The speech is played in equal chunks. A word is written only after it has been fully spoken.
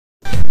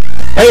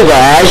Hey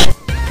guys!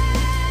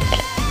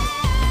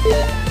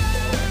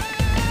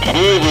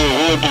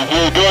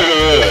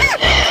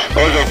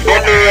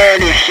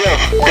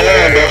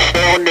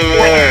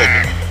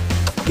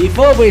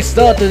 Before we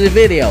start the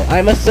video,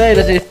 I must say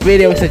that this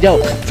video is a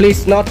joke.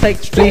 Please do not take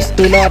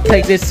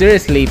this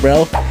seriously,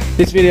 bro.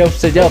 This video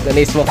is a joke and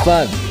it's for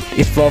fun.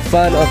 It's for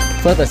fun of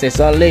purposes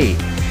only.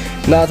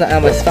 Not that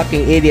I'm a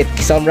fucking idiot,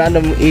 some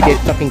random idiot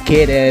fucking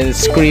kid and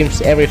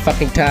screams every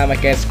fucking time I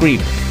can scream.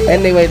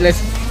 Anyway,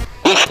 let's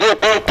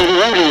get back to the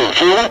video,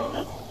 see?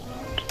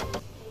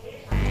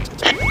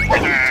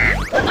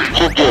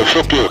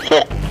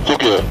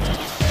 Fuck you.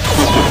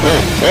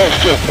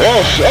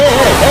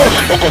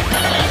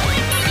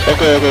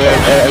 Okay,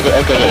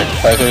 I get it.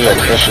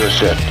 That's what I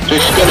said.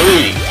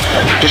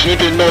 Just need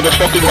to know the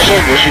fucking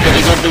servers because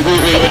you got to go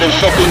in the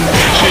fucking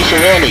space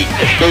rally.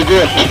 They're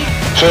good.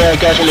 So I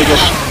casually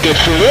just get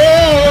through.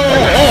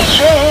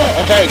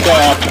 Oh, thank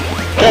God.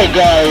 Thank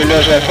God he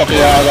knows that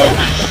fucking auto.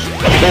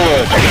 Do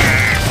it.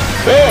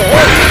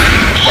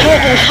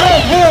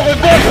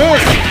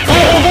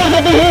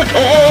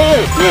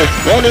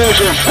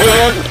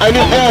 I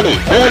need Bonnie.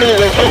 Bonnie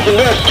is a fucking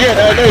last jet,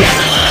 I know.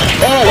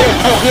 Oh, yeah,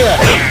 fuck yeah.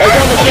 I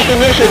got the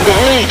fucking mission to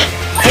reach.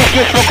 Fuck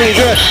your fucking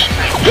yes.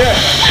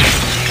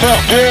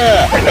 Fuck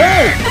yeah.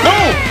 Hey,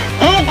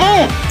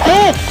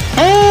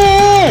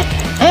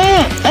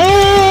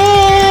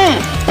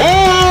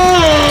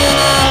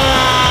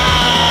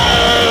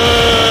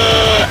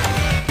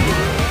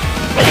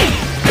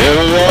 Here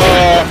we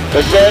are.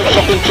 The same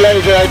fucking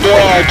place that I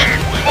died.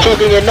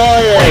 Fucking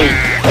annoying.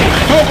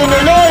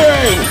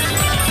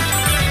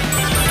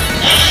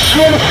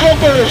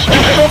 Motherfuckers!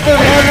 You fucking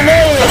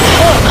annoying!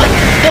 Fuck!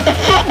 Get the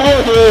fuck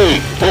away from me!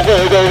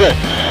 Okay.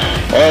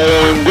 I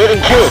am getting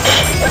killed.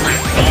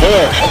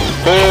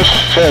 First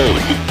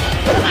save.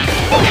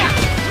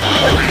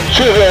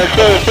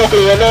 Silverhands,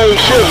 fucking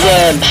annoying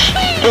Silverhands!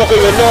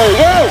 Fucking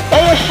annoying! Oh!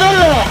 I'm a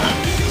Stunlock!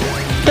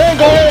 Thank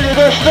God you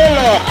got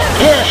Stunlock!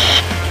 Yes!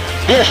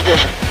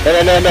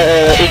 And then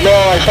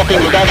ignore that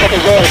fucking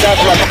brother, that's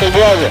my fucking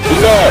brother!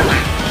 Ignore!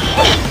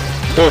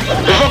 The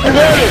fucking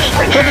brothers!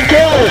 Fucking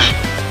killers!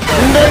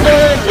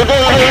 Okay.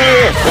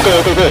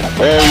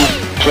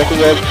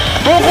 Fucking off.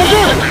 Focus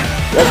on!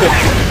 Okay.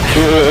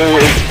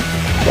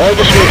 I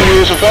just want to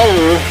use a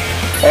follower.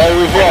 I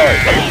reply.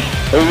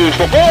 Oh,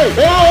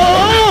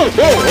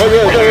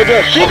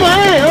 secret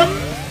area?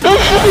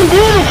 That's fucking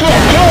beautiful!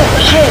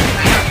 Oh, shit!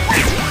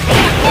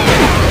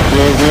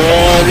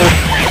 I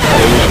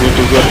just need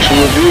to get to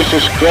abuse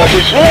this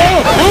graphics.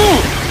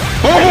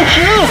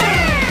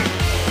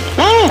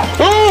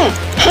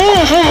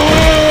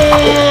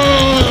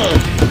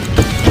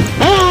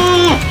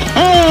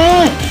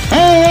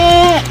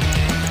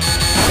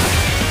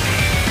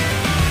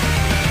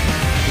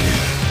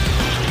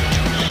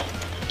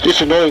 This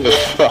is annoying as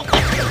fuck.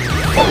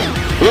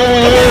 Here we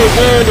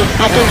are the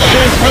fucking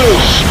same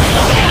place.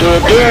 To a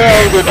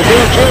girl with the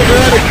blue trigger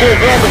and a kid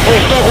around the full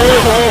stuff away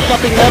from all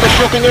fucking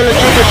motherfucking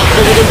electricity.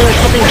 They're gonna do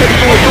fucking take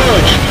to a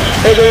village.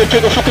 They're gonna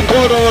take a fucking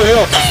corridor over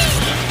here.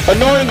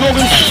 Annoying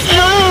fucking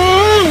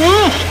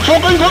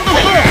fucking what the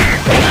fuck?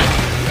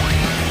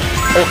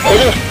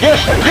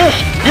 Yes!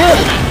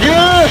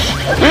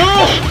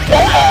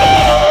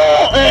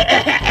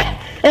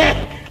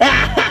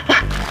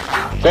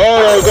 Oh,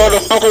 I got a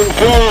fucking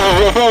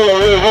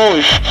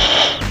voice.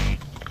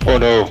 Oh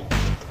no.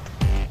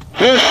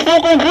 This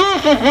fucking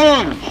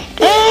one!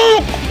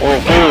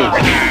 Okay.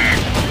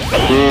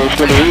 It's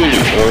gonna eat. I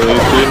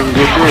couldn't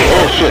get through.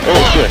 Oh shit.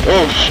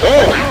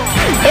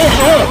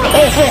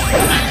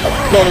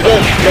 Not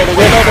again,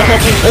 not the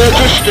fucking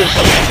justice.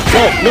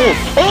 No.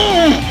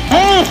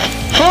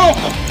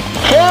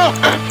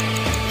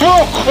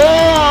 Fuck!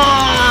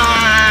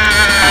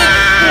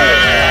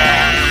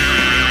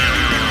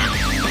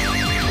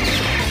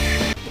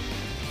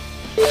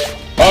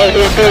 I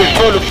hate those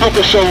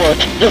motherfuckers so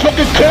much. The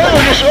fucking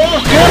terrorists are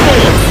all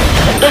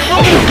terrorists. The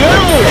fucking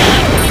terrorists.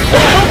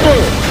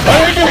 I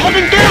hate the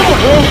fucking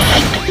terrorists.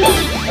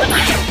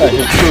 I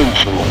hate them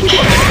so much.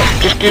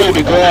 Just give me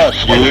the grass,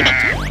 dude.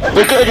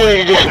 Look at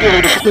you, just give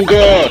me the fucking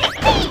guard.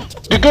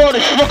 The guard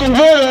is fucking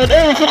murdered.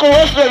 Every fucking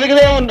wrestler,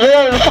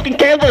 they're the fucking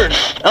campers.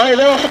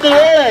 They're on fucking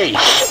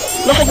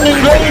race. No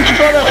fucking range in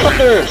front of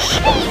fuckers.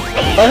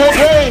 I hate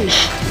range.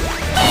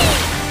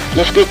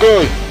 Let's get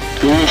going.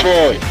 Going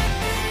forward.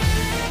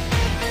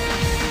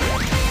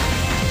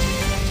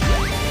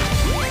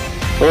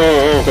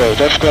 Oh, okay,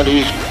 that's kinda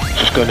easy.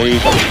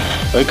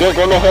 I can't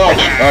go no help.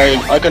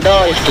 I can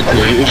die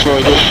instantly if I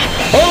just...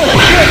 Oh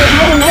shit, there's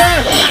fucking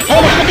glass!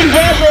 Oh, the fucking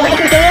glass of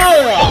fucking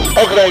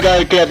Toyota! Okay,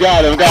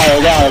 got him.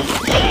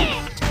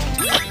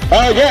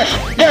 Oh, yes!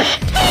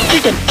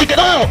 Chicken,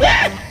 oh!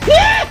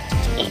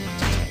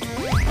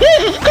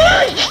 Jesus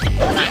Christ!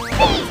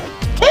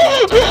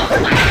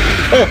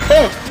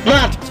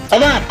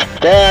 I'm up!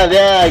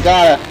 Yeah, I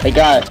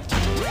got it.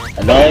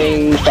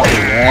 Annoying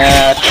fucking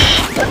ass.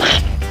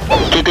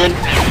 Chicken,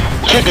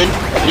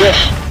 yes.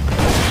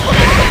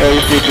 I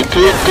just need to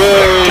keep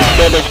going,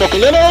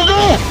 motherfucking. No!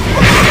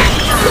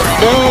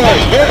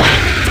 Yes!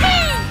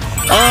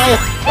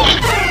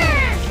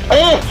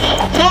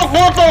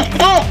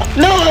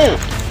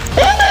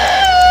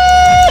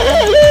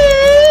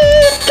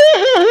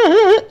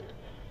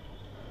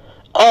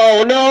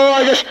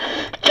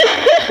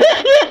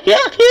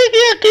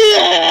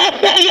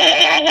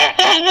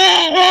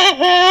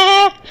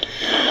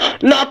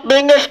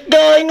 Nothing is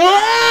going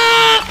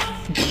wrong!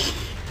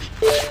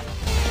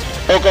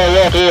 Okay,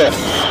 look here.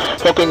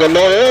 Fucking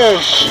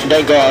annoyers.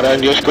 Thank God,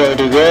 I'm just going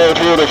to go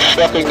through the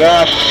fucking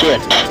ass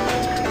shit.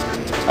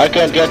 I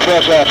can't get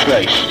past that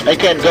space. I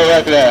can't go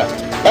right there.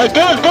 I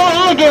can't go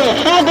right there!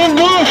 Fucking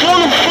go!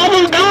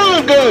 Fucking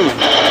go!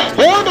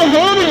 What the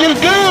hell is this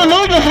game?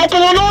 Look, it's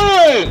fucking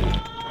annoying!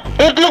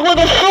 It looks like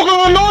a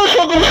fucking annoying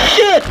fucking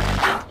shit!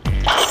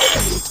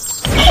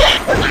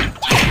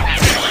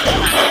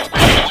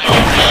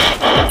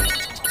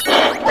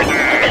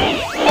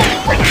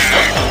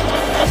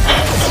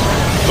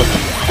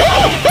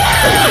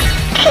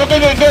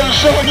 Fucking I got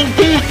so fucking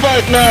beef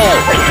right now!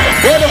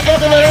 Why the fuck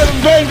am I even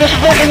playing this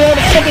fucking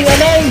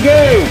annoying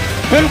game?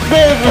 This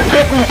game is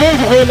fucking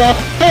beautiful enough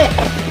fuck!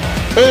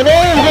 And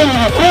I am going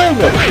to play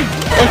it!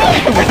 It's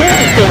fucking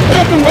beautiful!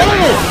 Fucking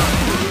wrong!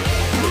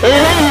 And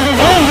I am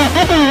going to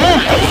fucking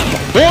wrong!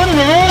 What is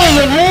wrong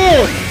with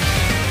me?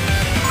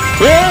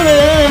 What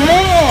is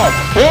wrong?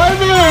 Why is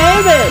it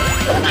wrong?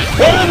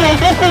 What is it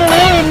fucking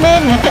wrong,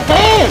 man?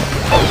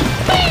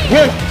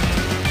 Yes!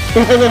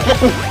 He's gonna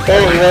fucking...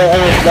 Oh, I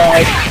almost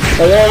died.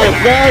 I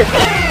almost died!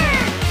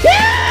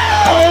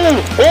 Oh!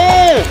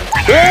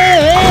 Oh!